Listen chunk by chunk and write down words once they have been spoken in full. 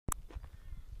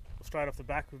straight off the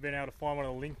back, we've been able to find one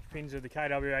of the linchpins of the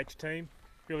KWH team,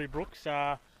 Billy Brooks,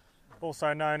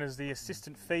 also known as the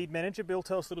Assistant Feed Manager. Bill,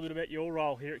 tell us a little bit about your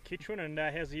role here at Kitchener and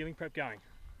how's the yearling prep going?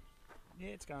 Yeah,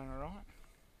 it's going all right.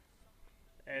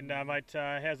 And mate,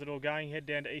 how's it all going? Head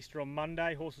down to Easter on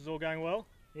Monday. Horses all going well?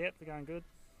 Yep, they're going good.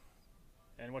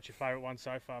 And what's your favourite one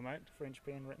so far, mate? French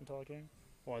Pen, Written Tycoon.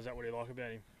 Why is that what you like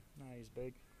about him? No, he's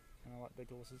big, and I like big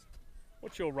horses.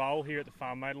 What's your role here at the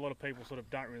farm, mate? A lot of people sort of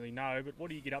don't really know, but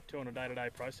what do you get up to on a day-to-day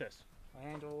process? I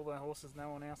handle all the horses no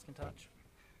one else can touch.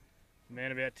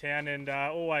 Man about town, and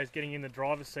always getting in the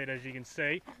driver's seat, as you can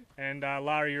see. And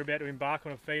Larry, you're about to embark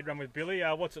on a feed run with Billy.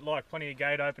 What's it like? Plenty of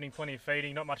gate opening, plenty of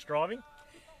feeding, not much driving?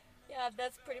 Yeah,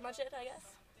 that's pretty much it, I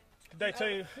guess. Did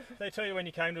they tell you when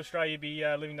you came to Australia you'd be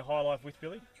living the high life with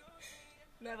Billy?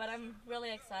 No, but I'm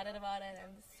really excited about it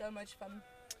and it's so much fun.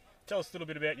 Tell us a little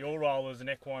bit about your role as an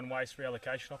equine waste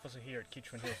reallocation officer here at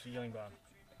Kitchener Horse Yearling Barn.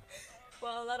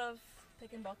 Well, a lot of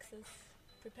picking boxes,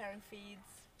 preparing feeds.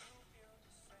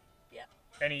 Yeah.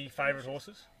 Any favourite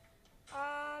horses?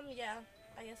 Yeah,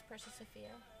 I guess Precious Sophia.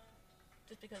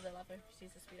 Just because I love her, she's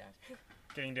a sweetheart.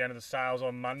 Getting down to the sales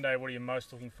on Monday, what are you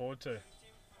most looking forward to?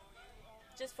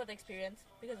 Just for the experience,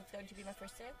 because it's going to be my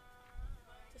first sale.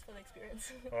 Just for the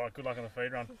experience. Alright, good luck on the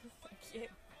feed run. Thank you.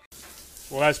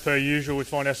 Well, as per usual, we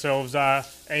find ourselves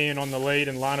Ian on the lead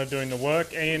and Lana doing the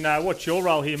work. Ian, what's your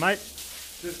role here, mate?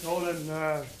 Just holding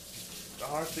the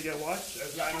horse to get washed,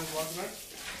 as Lana's watching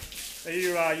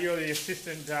it. You're the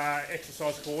assistant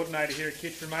exercise coordinator here at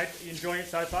Kitchener, mate. Are you enjoying it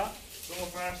so far? So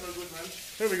far, so good, man.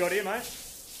 Who have we got here, mate?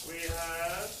 We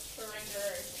have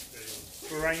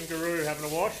Barangaroo having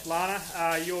a wash. Lana,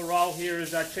 your role here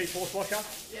is chief horse washer.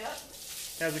 Yep.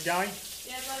 How's it going?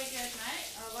 Yeah, bloody good, mate.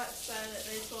 I'd like to say that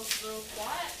these horses are all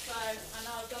quiet, so I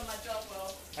know I've done my job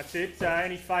well. That's it.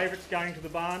 Any favourites going to the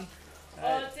barn?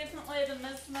 Definitely the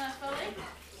Misma filly.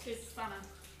 She's stunning.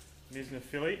 Misna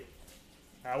filly.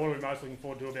 What are we most looking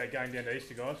forward to about going down to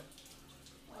Easter, guys?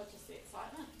 Oh, just the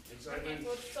excitement. Excitement. Looking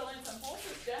forward to filling some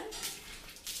horses, James.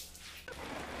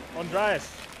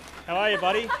 Andreas, how are you,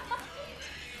 buddy?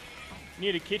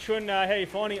 New to Kitchener, how are you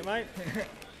finding it, mate?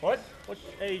 What?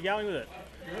 How are you going with it?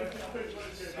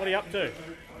 What are you up to?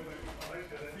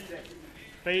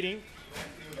 Feeding.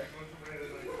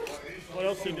 What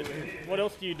else do you do? What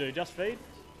else do you do? Just feed?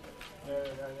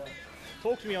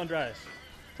 Talk to me, Andreas.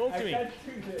 Talk to me.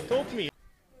 Talk to me.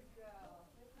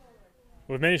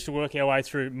 We've managed to work our way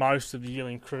through most of the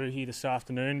yearling crew here this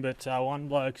afternoon, but one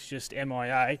bloke's just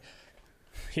MIA.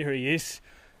 Here he is.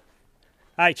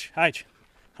 H. I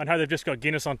know they've just got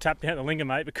Guinness on tap down at the Linga,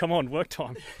 mate, but come on, work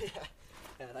time.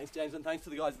 Yeah, thanks, James, and thanks to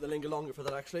the guys at the Linga Longer for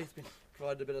that, actually. It's been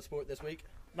provided a bit of sport this week.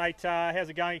 Mate, how's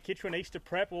it going at Kitchener? Easter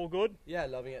prep, all good? Yeah,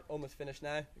 loving it. Almost finished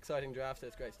now. Exciting draft, so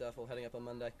it's great stuff. All heading up on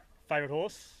Monday. Favourite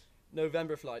horse?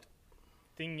 November flight.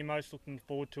 Thing you're most looking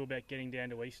forward to about getting down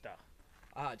to Easter?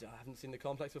 I haven't seen the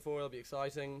complex before. It'll be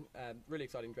exciting. Really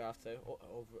exciting draft, so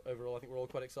overall I think we're all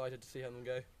quite excited to see how them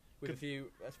go. With a few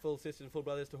full sisters and full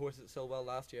brothers to horses that sold well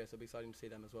last year, so it'll be exciting to see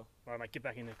them as well. All right, mate, get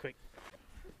back in there quick.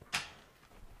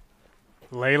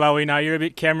 Lilo, we know you're a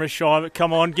bit camera shy, but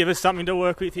come on, give us something to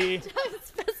work with here.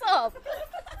 Just piss off.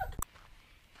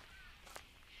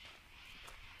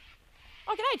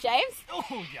 Oh, g'day, James.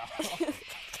 Oh, yeah.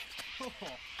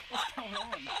 What's going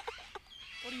on?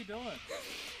 What are you doing?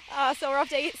 So we're off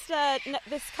to Easter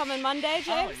this coming Monday,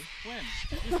 James. When?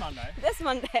 This Monday? This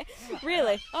Monday.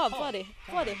 Really? Oh, bloody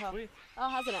hell. Sweet. Oh,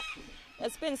 hasn't it?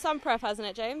 It's been some prep, hasn't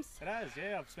it, James? It has,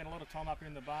 yeah. I've spent a lot of time up here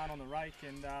in the barn on the rake,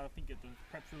 and I think the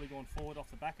prep's really gone forward off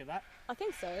the back of that. I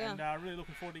think so, yeah. And really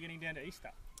looking forward to getting down to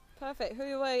Easter. Perfect.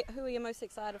 Who are you most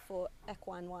excited for,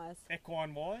 equine-wise?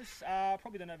 Equine-wise,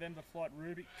 probably the November flight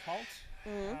Rubik Colt.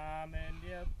 And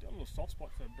yeah, a little soft spot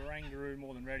for Barangaroo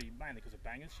more than ready, mainly because of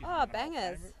Bangers. She's one of my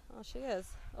Bangers. favourite. Oh, she is.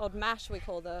 Old Mash, we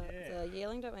call the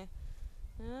yearling, don't we?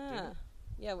 Ah.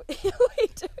 Yeah, we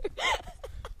do.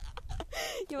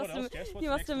 You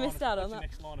must have missed out on that.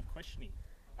 What's the next line of questioning?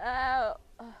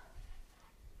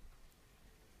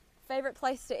 Favourite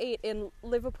place to eat in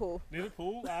Liverpool?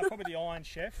 Liverpool, probably the Iron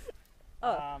Chef.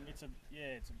 It's a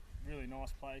really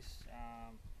nice place.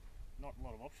 Not a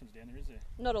lot of options down there, is there?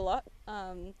 Not a lot.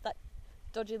 That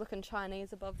dodgy looking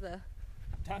Chinese above there.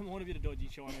 Don't want a bit of dodgy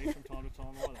Chinese from time to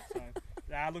time either. So,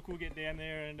 look, we'll get down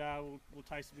there and we'll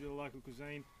taste a bit of the local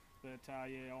cuisine. But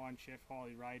yeah, Iron Chef,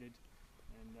 highly rated,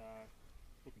 and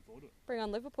looking forward to it. Bring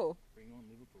on Liverpool. Bring on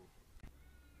Liverpool.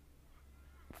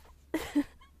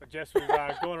 But Jess, we've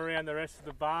gone around the rest of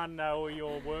the barn, all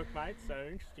your workmates, so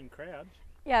interesting crowd.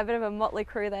 Yeah, a bit of a motley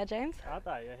crew there, James. Aren't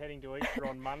they? They're heading to Easter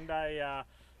on Monday.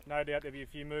 No doubt there'll be a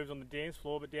few moves on the dance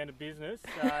floor, but down to business.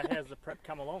 How's the prep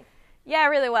come along? Yeah,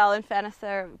 really well. In fairness,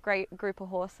 they're a great group of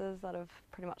horses that have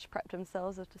pretty much prepped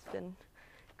themselves. Have just been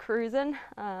cruising.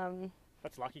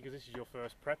 That's lucky because this is your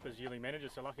first prep as yearling manager,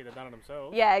 so lucky they've done it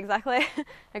themselves. Yeah, exactly.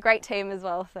 A great team as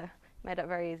well, so made it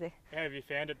very easy. How have you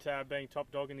found it being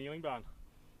top dog in the yearling barn?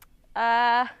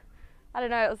 I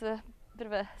don't know, it was a bit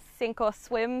of a sink or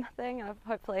swim thing.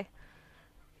 Hopefully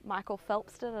Michael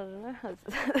Phelps did, I don't know.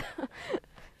 It's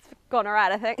gone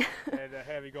alright, I think. And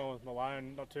how have you gone with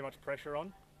Malone? Not too much pressure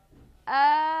on?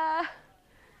 I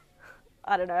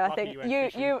don't know, Lucky I think you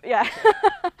went you yeah.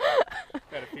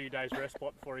 Had a few days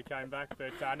respite before he came back,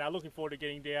 but now looking forward to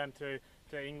getting down to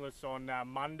Inglis on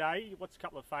Monday. What's a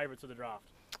couple of favourites of the draft?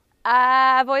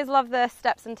 I've always loved the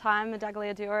Steps in Time,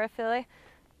 Medaglia d'Oro filly.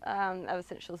 Ever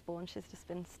since she was born, she's just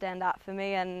been standout for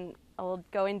me, and old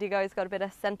Go Indigo's got a bit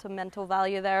of sentimental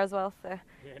value there as well. So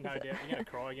Yeah, no doubt. You're going to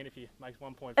cry again if he makes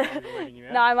 1.5. You're leaving him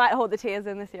out. no, I might hold the tears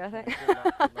in this year, I think. Good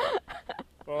luck, good luck.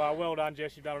 Well, well done,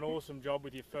 Jess. You've done an awesome job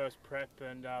with your first prep,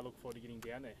 and look forward to getting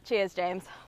down there. Cheers, James.